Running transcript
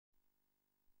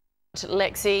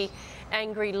Lexi,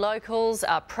 angry locals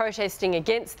are protesting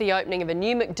against the opening of a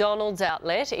new McDonald's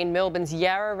outlet in Melbourne's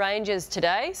Yarra Ranges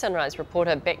today. Sunrise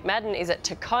reporter Beck Madden is at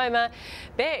Tecoma.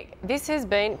 Beck, this has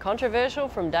been controversial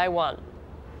from day one.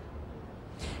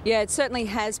 Yeah, it certainly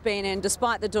has been, and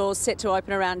despite the doors set to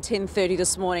open around 10:30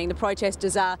 this morning, the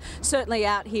protesters are certainly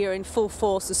out here in full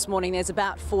force this morning. There's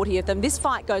about 40 of them. This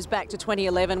fight goes back to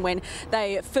 2011 when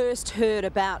they first heard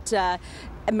about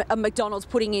a McDonald's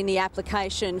putting in the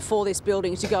application for this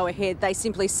building to go ahead. They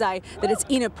simply say that it's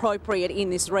inappropriate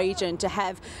in this region to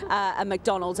have a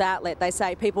McDonald's outlet. They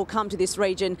say people come to this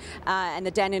region and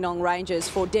the Dandenong Ranges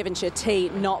for Devonshire tea,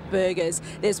 not burgers.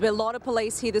 There's been a lot of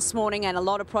police here this morning and a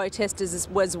lot of protesters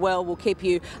as well. We'll keep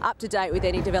you up to date with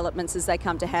any developments as they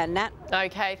come to hand. Nat?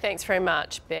 OK, thanks very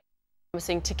much, Beck.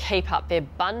 Promising to keep up their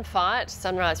bun fight.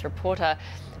 Sunrise reporter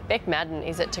Beck Madden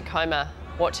is at Tecoma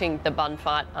watching the bun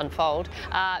fight unfold.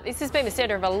 This has been the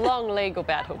centre of a long legal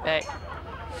battle, Beck.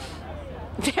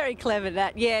 Very clever,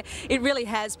 that. Yeah, it really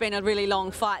has been a really long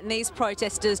fight, and these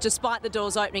protesters, despite the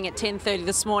doors opening at 10:30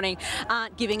 this morning,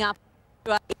 aren't giving up.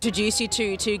 To introduce you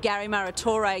to Gary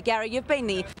Maratore. Gary, you've been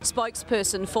the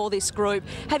spokesperson for this group.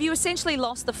 Have you essentially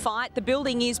lost the fight? The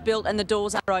building is built and the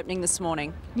doors are opening this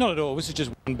morning. Not at all. This is just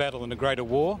one battle in a greater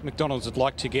war. McDonald's would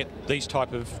like to get these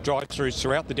type of drive-throughs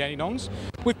throughout the Dandenongs.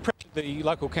 We've pressured the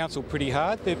local council pretty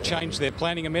hard. They've changed their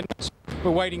planning amendments.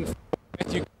 We're waiting for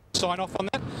Matthew to sign off on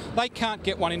that. They can't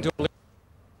get one into a...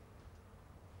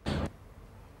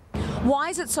 Why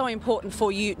is it so important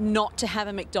for you not to have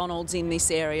a McDonald's in this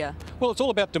area? Well, it's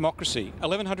all about democracy.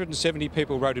 1,170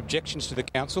 people wrote objections to the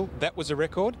council. That was a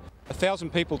record.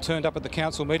 1,000 people turned up at the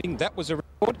council meeting. That was a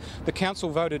record. The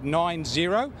council voted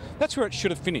 9-0. That's where it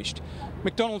should have finished.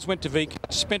 McDonald's went to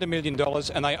VCAT, spent $1 million,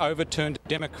 and they overturned a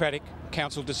democratic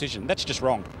council decision. That's just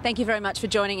wrong. Thank you very much for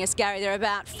joining us, Gary. There are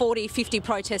about 40, 50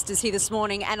 protesters here this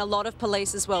morning and a lot of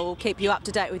police as well. We'll keep you up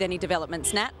to date with any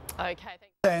developments. Nat? OK, thanks.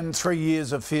 And 3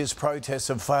 years of fierce protests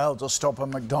have failed to stop a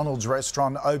McDonald's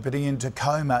restaurant opening in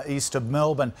Tecoma, east of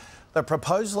Melbourne. The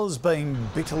proposal has been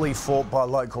bitterly fought by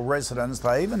local residents.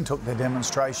 They even took their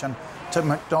demonstration to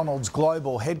McDonald's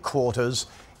global headquarters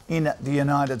in the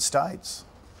United States.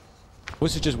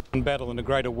 This is just one battle in a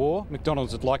greater war.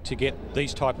 McDonald's would like to get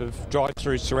these type of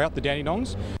drive-throughs throughout the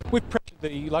Dandenongs. We've pressured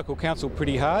the local council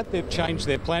pretty hard. They've changed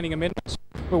their planning amendments.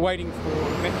 We're waiting for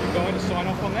Matthew to sign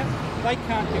off on that. They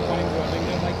can't get one into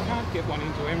Ellington, they can't get one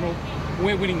into Emerald.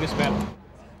 We're winning this battle.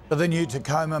 The new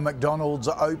Tecoma McDonald's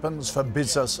opens for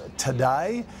business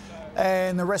today,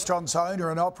 and the restaurant's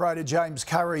owner and operator James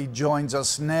Curry joins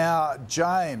us now.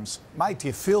 James, mate, do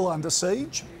you feel under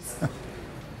siege?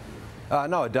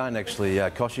 No, I don't actually,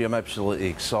 Koshi. I'm absolutely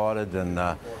excited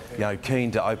and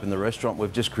keen to open the restaurant.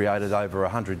 We've just created over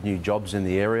 100 new jobs in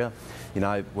the area. You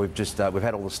know, we've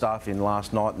had all the staff in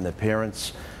last night and their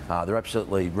parents. They're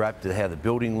absolutely rapt at how the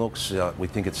building looks. We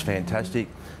think it's fantastic.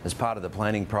 As part of the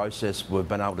planning process, we've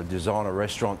been able to design a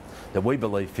restaurant that we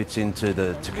believe fits into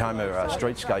the Tecoma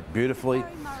streetscape beautifully.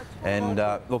 And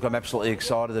look, I'm absolutely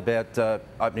excited about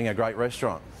opening a great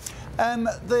restaurant.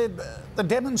 The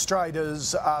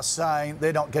demonstrators are saying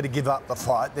they're not going to give up the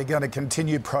fight. They're going to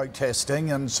continue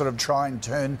protesting and sort of try and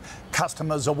turn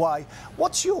customers away.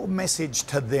 What's your message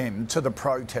to them, to the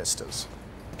protesters?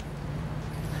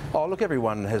 Oh, look,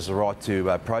 everyone has the right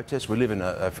to protest. We live in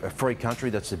a free country.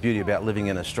 That's the beauty about living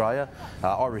in Australia.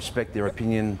 I respect their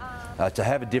opinion. To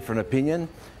have a different opinion,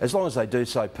 as long as they do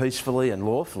so peacefully and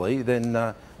lawfully, then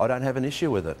I don't have an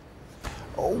issue with it.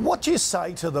 What do you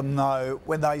say to them, though,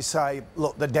 when they say,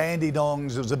 look, the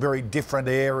Dandenongs is a very different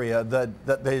area,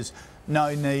 that there's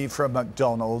no need for a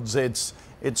McDonald's, it's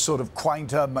sort of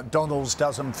quainter, McDonald's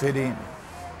doesn't fit in?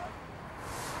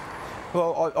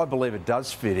 Well, I believe it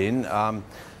does fit in.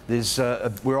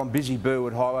 We're on busy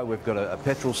Burwood Highway, we've got a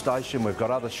petrol station, we've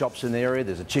got other shops in the area,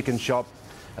 there's a chicken shop,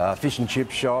 fish and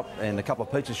chip shop, and a couple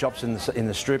of pizza shops in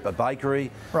the strip, a bakery.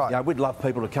 Right. You know, we'd love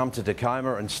people to come to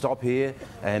Tecoma and stop here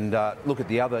and look at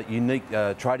the other unique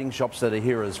trading shops that are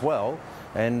here as well.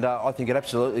 And I think it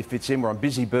absolutely fits in. We're on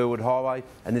busy Burwood Highway,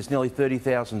 and there's nearly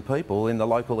 30,000 people in the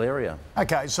local area.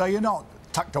 OK, so you're not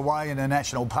tucked away in a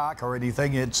national park or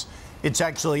anything. It's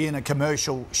actually in a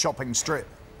commercial shopping strip.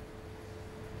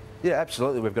 Yeah,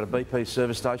 absolutely. We've got a BP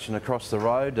service station across the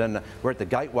road, and we're at the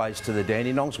gateways to the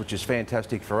Dandenongs, which is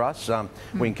fantastic for us.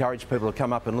 We encourage people to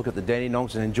come up and look at the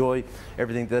Dandenongs and enjoy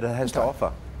everything that it has to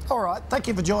offer. All right. Thank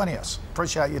you for joining us.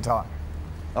 Appreciate your time.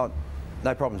 Oh,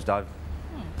 no problems, Dave.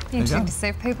 Interesting to see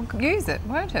if people could use it,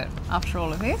 won't it, after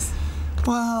all of this?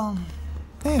 Well,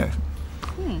 yeah.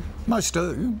 Most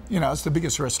do. You know, it's the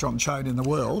biggest restaurant chain in the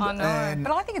world. I know,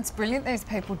 but I think it's brilliant these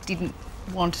people didn't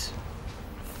want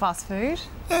fast food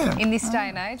Yeah. in this day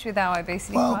and age with our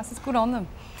obesity crisis. Good on them.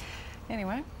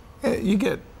 Anyway. Yeah, you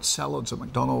get salads at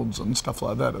McDonald's and stuff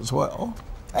like that as well.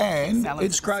 And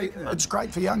it's great. It's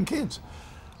great for young kids.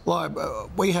 Like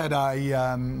we had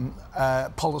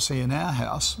a policy in our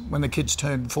house when the kids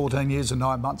turned 14 years and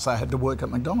 9 months, they had to work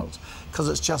at McDonald's because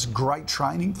it's just great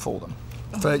training for them,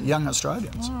 for young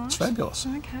Australians. Right. It's fabulous.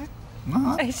 Okay.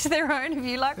 Right. Each to their own. If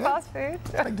you like fast food.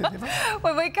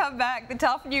 When we come back, the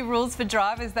tough new rules for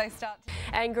drivers, they start.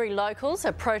 Angry locals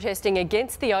are protesting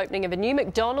against the opening of a new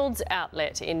McDonald's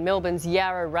outlet in Melbourne's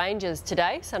Yarra Ranges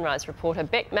today. Sunrise reporter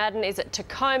Beck Madden is at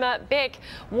Tecoma. Beck,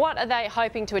 what are they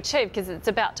hoping to achieve? Because it's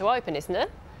about to open, isn't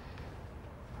it?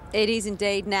 It is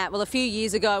indeed, Nat. Well, a few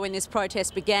years ago when this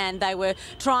protest began, they were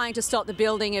trying to stop the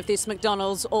building of this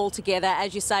McDonald's altogether.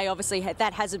 As you say, obviously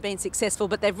that hasn't been successful,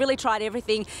 but they've really tried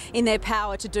everything in their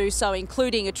power to do so,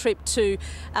 including a trip to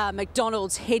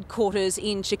McDonald's headquarters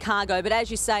in Chicago. But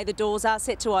as you say, the doors are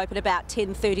set to open about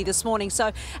 10:30 this morning.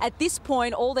 So at this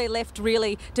point, all they're left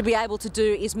really to be able to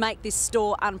do is make this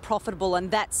store unprofitable,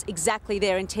 and that's exactly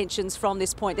their intentions from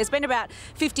this point. There's been about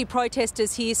 50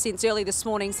 protesters here since early this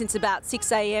morning, since about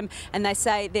 6 a.m. and they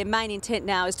say their main intent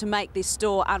now is to make this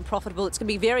store unprofitable. It's going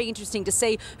to be very interesting to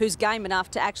see who's game enough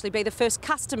to actually be the first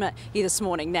customer here this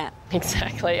morning, Nat.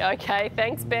 Exactly. OK,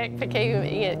 thanks, Beck, for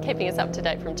keeping us up to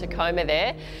date from Tecoma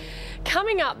there.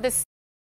 Coming up, this